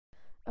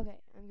Okay,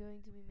 I'm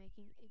going to be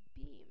making a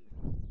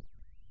beam.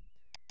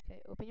 Okay,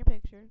 open your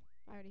picture.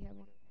 I already have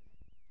one.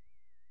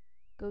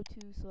 Go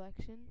to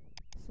selection,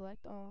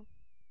 select all,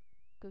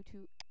 go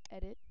to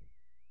edit,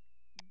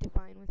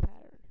 define with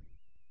pattern.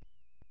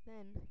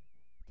 Then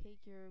take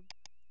your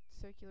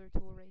circular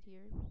tool right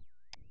here.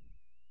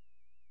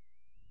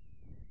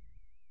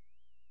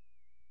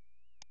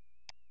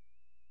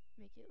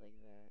 Make it like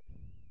that.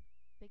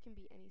 They can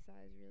be any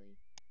size really.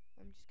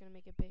 I'm just gonna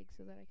make it big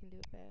so that I can do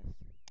it fast.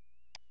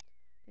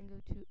 Then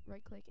go to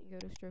right click and go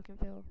to stroke and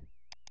fill.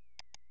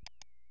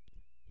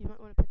 You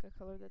might want to pick a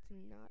color that's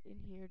not in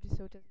here just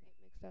so it doesn't get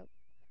mixed up.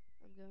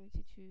 I'm going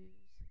to choose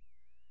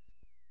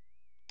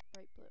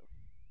bright blue.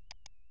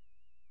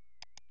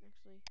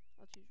 Actually,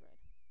 I'll choose red.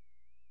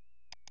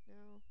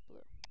 No,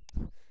 blue.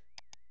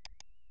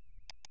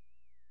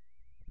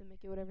 Then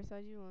make it whatever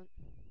size you want.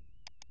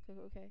 Click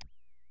OK.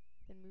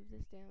 Then move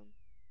this down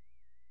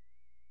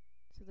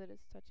so that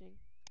it's touching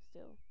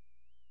still.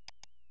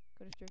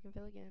 Go to stroke and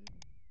fill again.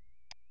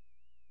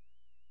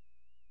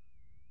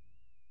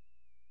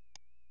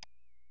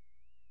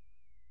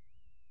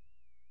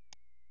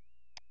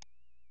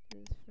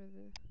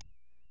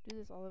 Do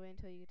this all the way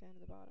until you get down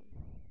to the bottom.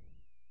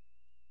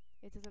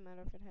 It doesn't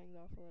matter if it hangs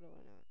off a little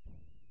or not.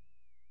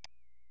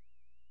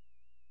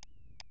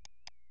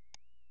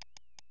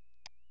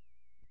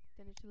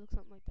 Then it should look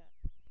something like that.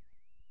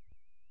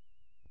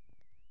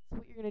 So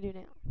what you're going to do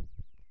now,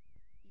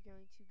 you're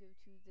going to go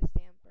to the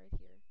stamp right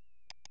here.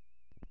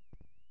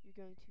 You're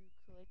going to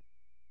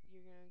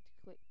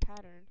click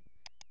pattern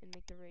and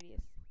make the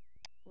radius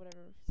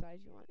whatever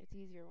size you want. It's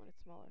easier when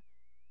it's smaller.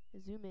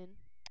 Zoom in.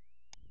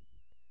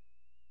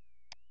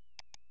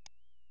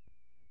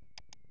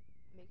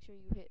 Make sure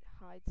you hit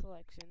hide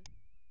selection,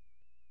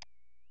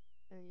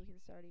 and you can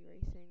start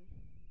erasing.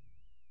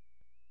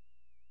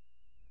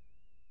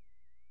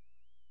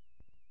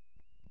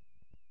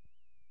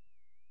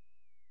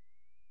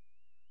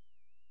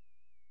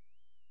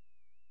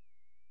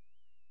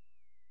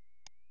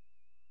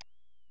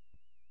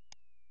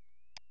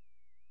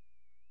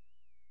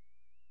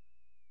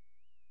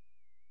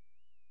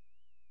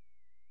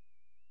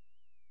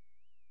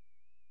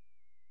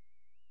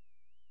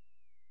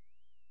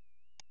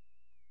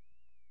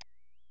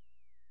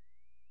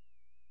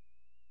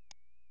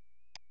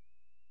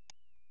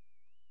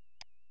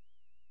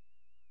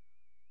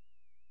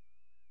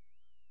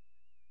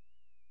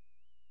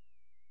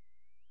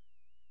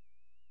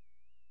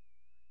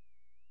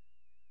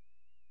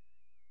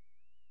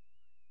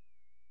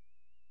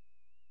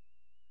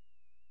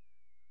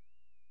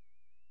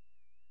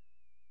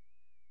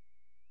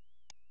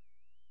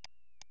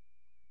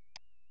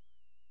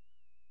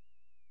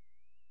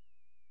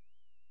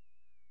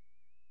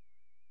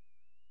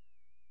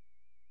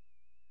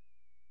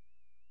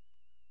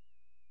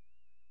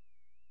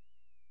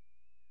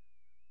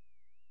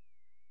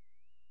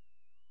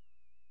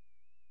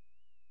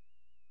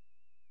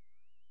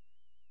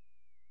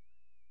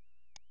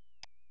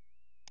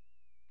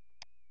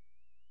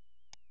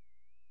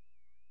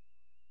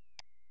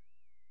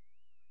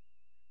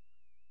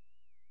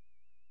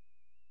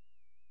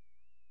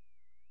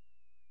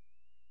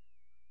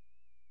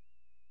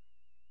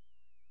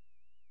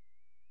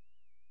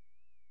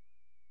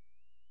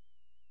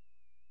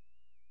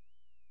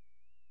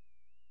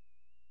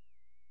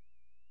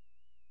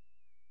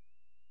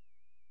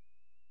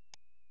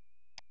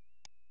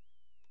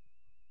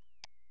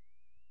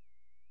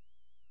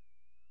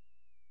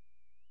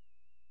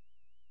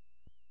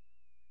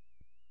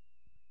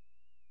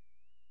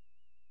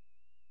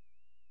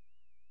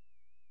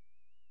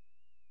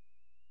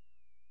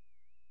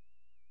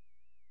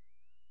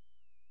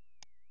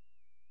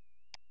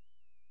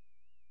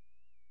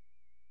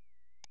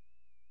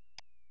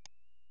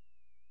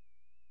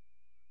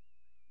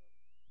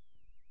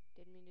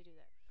 Didn't mean to do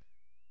that.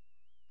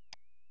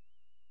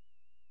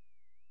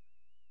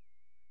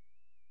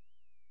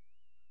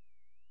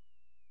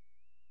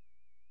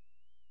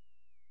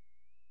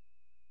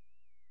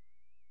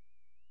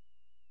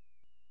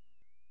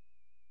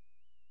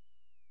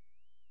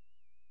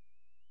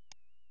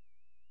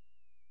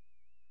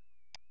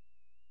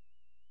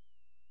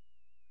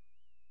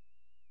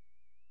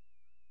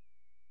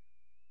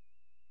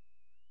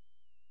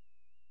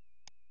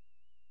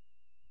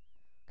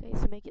 Okay,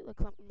 so make it look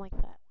something like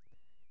that.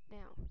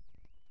 Now,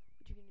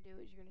 what you're going to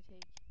do is you're going to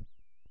take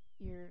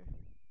your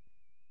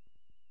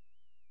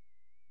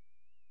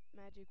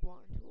magic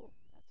wand tool.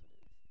 That's what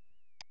it is.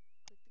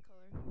 Click the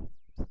color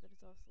so that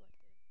it's all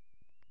selected.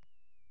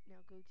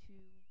 Now go to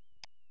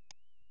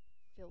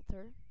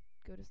filter,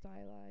 go to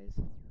stylize.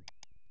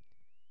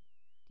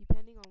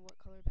 Depending on what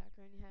color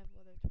background you have,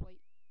 whether it's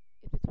white,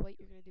 if it's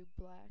white you're going to do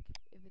black.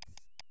 If it's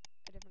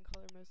a different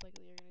color, most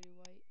likely you're going to do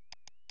white.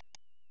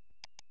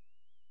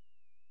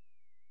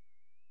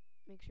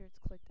 Make sure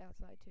it's clicked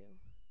outside too.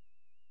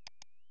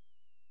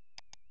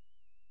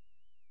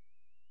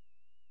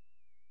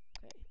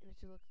 Okay, and it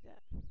should look like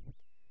that.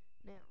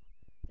 Now,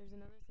 there's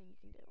another thing you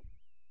can do.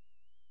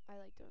 I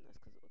like doing this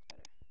because it looks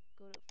better.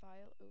 Go to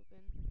File,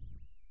 Open.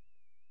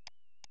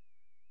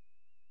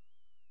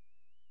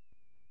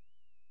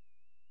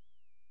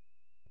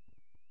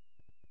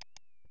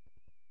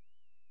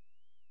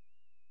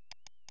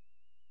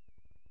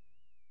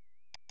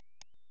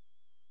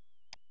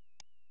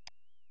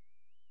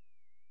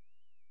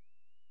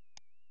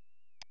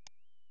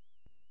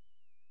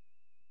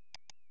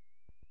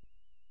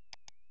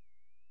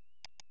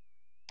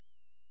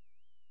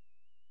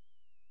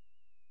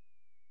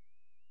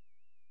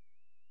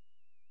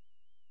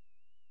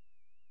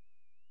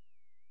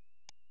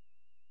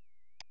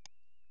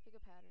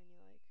 pattern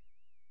you like.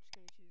 Just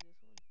gonna choose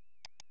this one.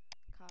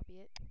 Copy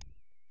it.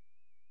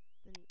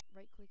 Then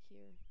right click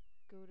here.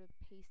 Go to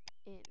paste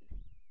in.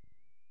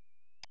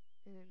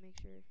 And then make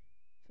sure it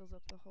fills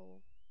up the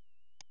whole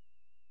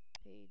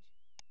page.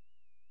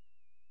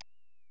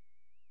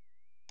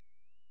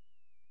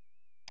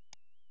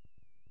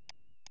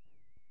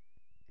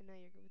 And now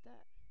you're good with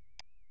that.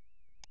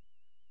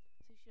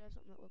 So you should have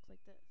something that looks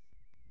like this.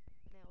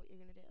 Now what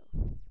you're going to do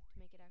to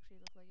make it actually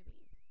look like a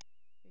beam,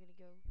 you're going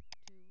to go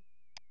to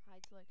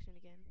hide selection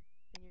again,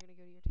 then you're going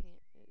to go to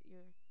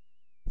your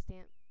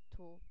stamp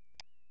tool,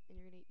 and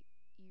you're going to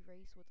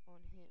erase what's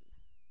on him.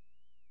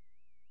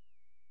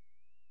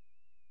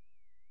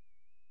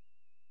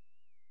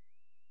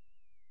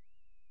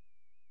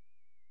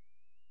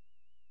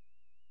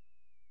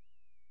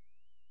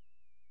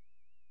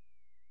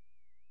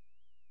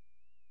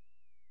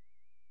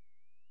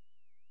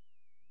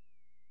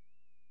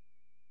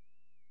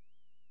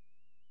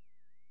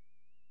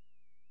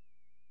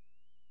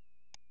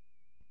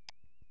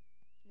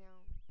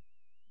 Now,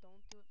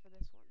 don't do it for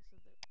this one so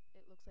that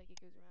it looks like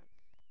it goes around,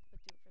 but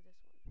do it for this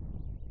one.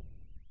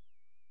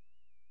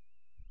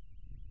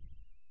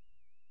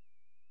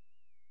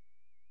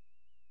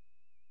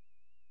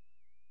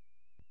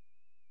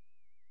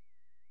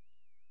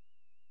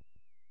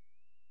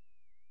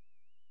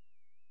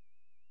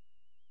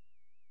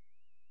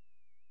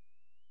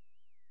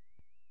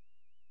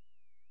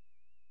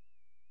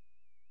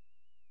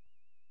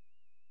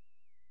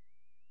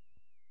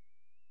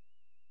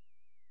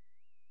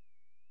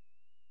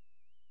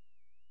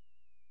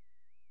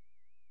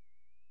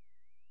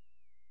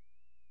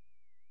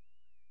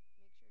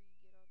 Make sure you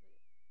get all the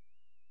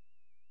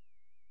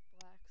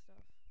black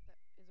stuff that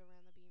is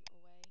around the beam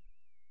away,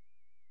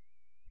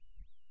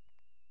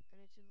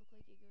 and it should look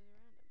like it goes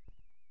around him.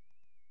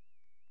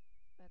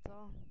 That's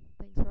all.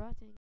 Thanks for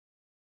watching.